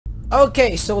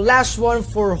Okay, so last one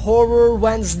for Horror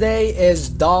Wednesday is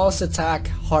Dolls Attack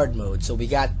Hard Mode. So we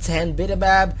got 10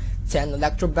 Bidabab, 10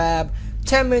 Electrobab,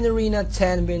 10 Minarina,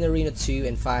 10 Minarina 2,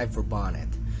 and 5 for Bonnet.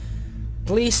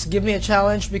 Please give me a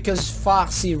challenge because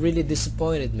Foxy really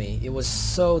disappointed me. It was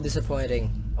so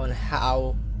disappointing on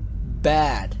how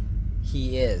bad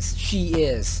he is. She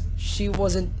is. She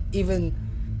wasn't even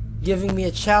giving me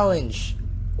a challenge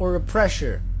or a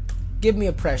pressure. Give me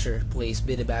a pressure, please,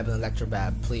 Bidabab and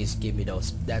Electrobab. Please give me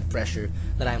that pressure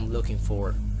that I'm looking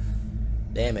for.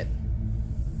 Damn it.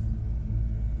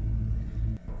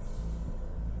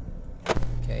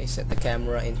 Okay, set the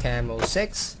camera in camo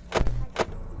 6.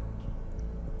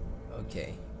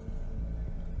 Okay.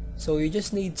 So you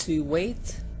just need to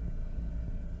wait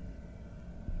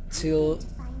till...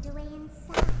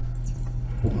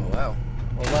 Oh wow.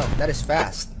 Oh wow, that is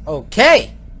fast.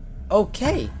 Okay!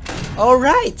 Okay!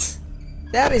 Alright!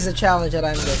 That is a challenge that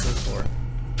I'm looking for.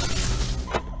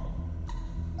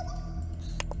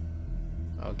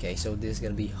 Okay, so this is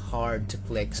gonna be hard to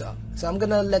click. So I'm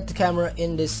gonna let the camera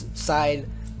in this side.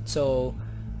 So,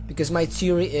 because my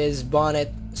theory is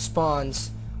Bonnet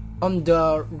spawns on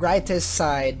the rightest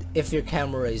side if your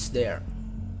camera is there.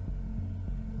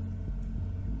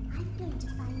 I'm going to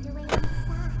find a way inside.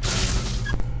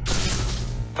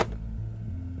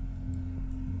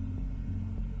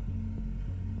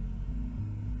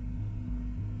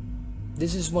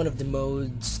 This is one of the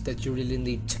modes that you really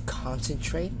need to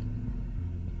concentrate,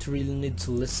 to really need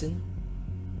to listen,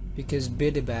 because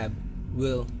Bidabab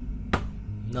will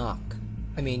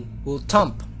will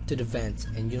thump to the vent,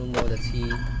 and you'll know that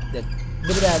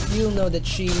Bidabab, you'll know that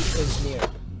she is near.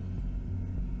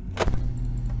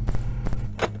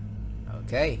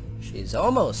 Okay, she's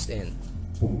almost in.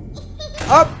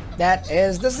 Oh, that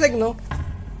is the signal.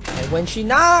 And when she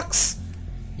knocks,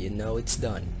 you know it's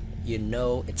done. You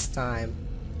know it's time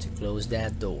to close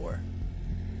that door.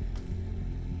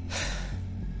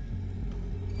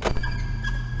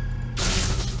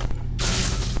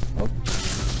 Oh.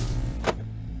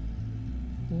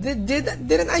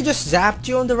 Didn't I just zap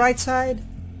you on the right side?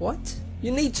 What? You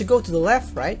need to go to the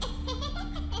left, right?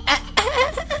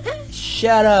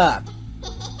 Shut up.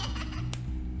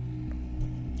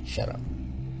 Shut up.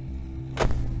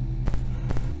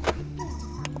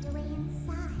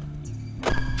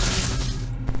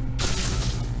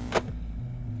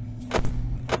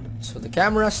 So the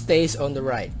camera stays on the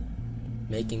right,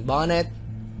 making Bonnet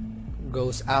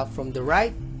goes out from the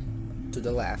right to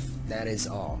the left. That is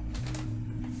all.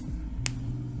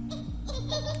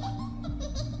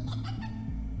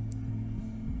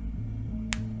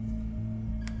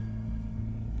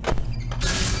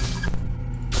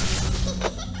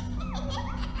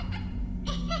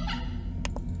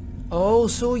 Oh,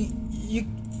 so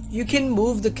you can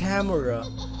move the camera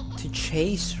to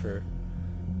chase her.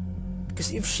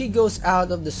 Because if she goes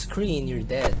out of the screen, you're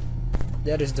dead.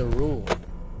 That is the rule.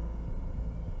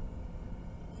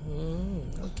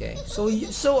 Okay.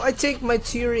 So I think my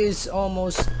theory is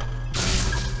almost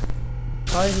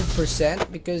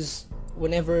 100% because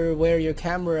where your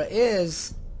camera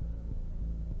is,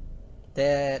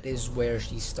 that is where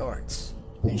she starts,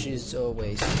 and she's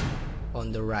always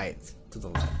on the right to the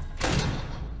left.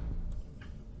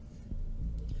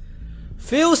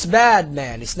 Feels bad,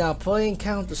 man. It's now playing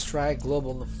Counter-Strike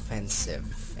Global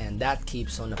Offensive, and that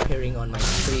keeps on appearing on my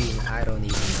screen. I don't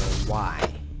even know why.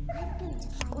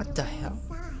 What the hell?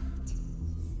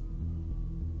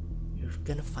 You're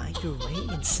gonna find your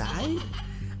way inside?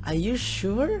 Are you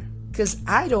sure? Cause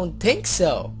I don't think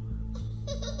so.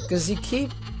 Cause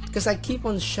I keep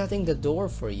on shutting the door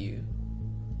for you.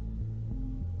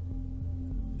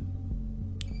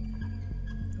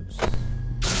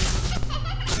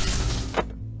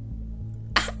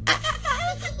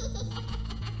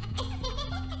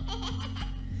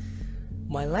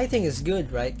 My lighting is good,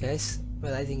 right, guys?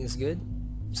 My lighting is good.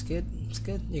 It's good. It's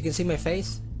good. You can see my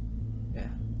face. Yeah.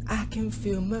 I can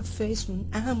feel my face when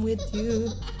I'm with you,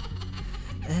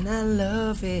 and I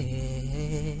love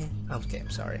it. Okay, I'm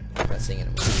sorry. I'm not singing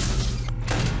anymore.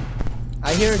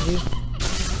 I heard you.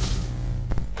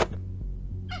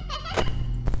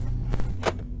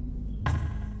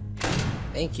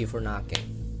 Thank you for knocking.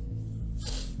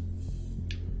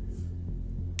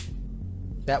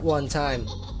 That one time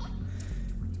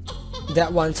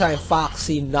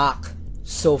Foxy knocked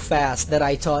so fast that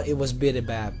I thought it was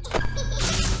Bidabab,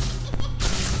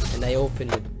 and I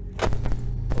opened it.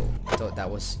 Oh, I thought that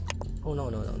was... Oh no,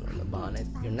 the Bonnet.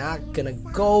 You're not gonna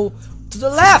go to the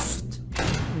left!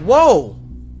 Whoa!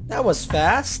 That was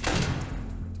fast.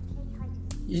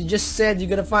 You just said you're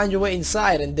gonna find your way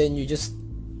inside, and then you just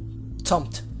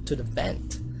thumped to the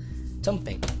vent.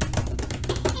 Thumping.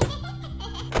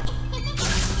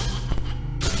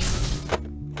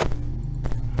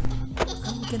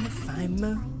 gonna find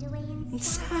my Find a way inside.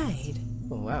 inside.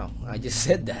 Oh wow, I just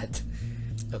said that.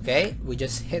 Okay, we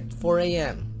just hit 4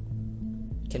 a.m.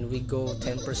 Can we go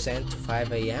 10% to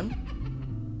 5 a.m.?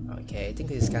 Okay, I think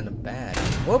this is kind of bad.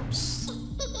 Whoops!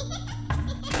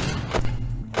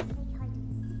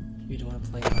 You don't want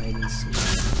to play hide and seek.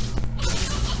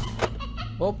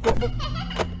 Whoop, whoop, whoop.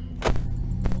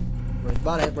 Where's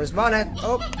Bonnet? Where's Bonnet?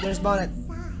 Oh, there's Bonnet.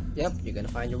 Yep, you're gonna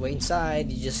find your way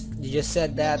inside. You just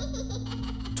said that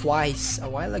twice a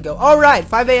while ago. Alright,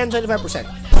 5 a.m. 25%.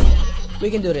 We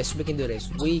can do this. We can do this.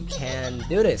 We can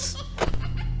do this.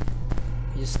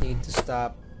 You just need to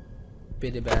stop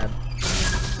Bidibab.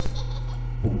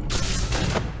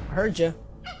 Heard ya.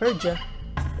 Heard ya.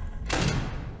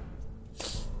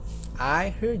 I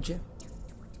heard ya.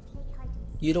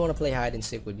 You don't want to play hide and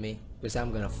seek with me, because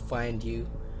I'm gonna find you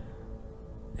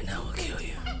and I will kill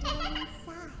you.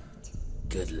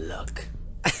 Good luck.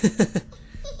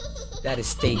 That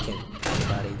is taken,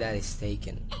 everybody. That is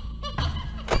taken.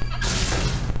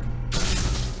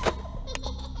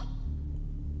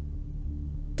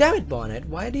 Damn it, Bonnet.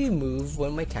 Why do you move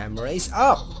when my camera is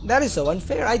up? That is so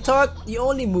unfair. I thought you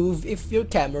only move if your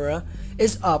camera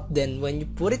is up. Then when you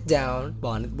put it down,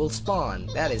 Bonnet will spawn.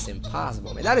 That is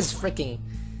impossible, man. That is freaking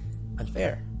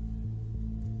unfair.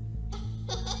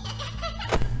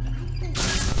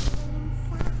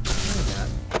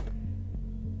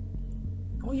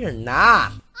 No, you're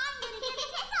not.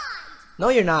 No,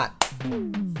 you're not.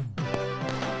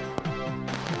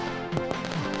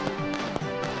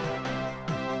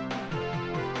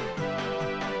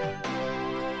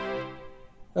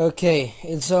 Okay,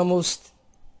 it's almost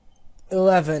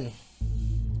 11.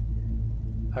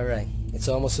 Alright, it's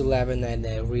almost 11 and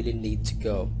I really need to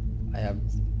go. I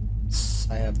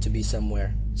have to be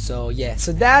somewhere. So yeah,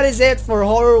 so that is it for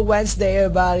Horror Wednesday,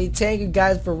 everybody. Thank you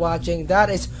guys for watching. That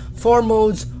is 4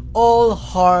 modes, all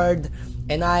hard,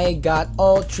 and I got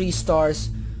all 3 stars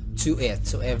to it.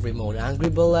 So every mode: Angry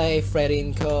Ballet, Freddy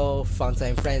and Co,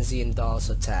 Funtime Frenzy, and Dolls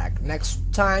Attack. Next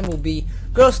time will be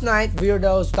Girls Night,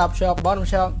 Weirdos, Top Shelf, Bottom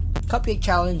Shelf, Cupcake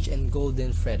Challenge, and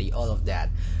Golden Freddy. All of that.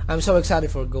 I'm so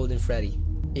excited for Golden Freddy.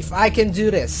 If I can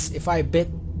do this, if I beat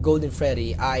Golden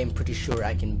Freddy, I am pretty sure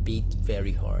I can beat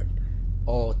very hard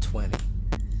all 20.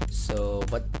 So,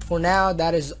 but for now,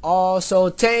 that is all. So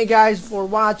thank you guys for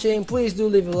watching. Please do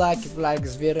leave a like if you like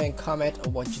this video, and comment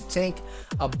on what you think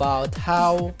about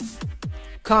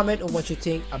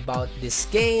this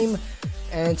game,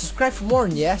 and subscribe for more.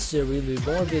 And yes, there will be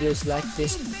more videos like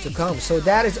this to come. So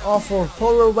that is all for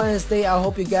Horror Wednesday. I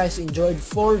hope you guys enjoyed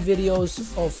 4 videos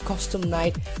of custom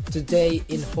night today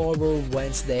in Horror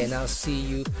Wednesday, and I'll see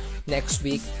you next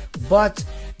week. But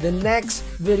the next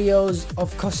videos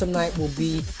of custom night will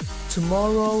be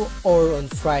tomorrow or on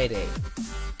Friday.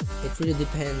 It really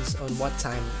depends on what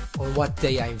time or what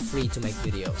day I'm free to make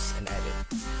videos and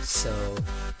edit. So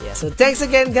yeah, so thanks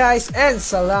again guys, and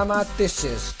Salamat. This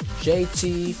is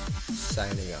Jaytee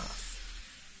signing off.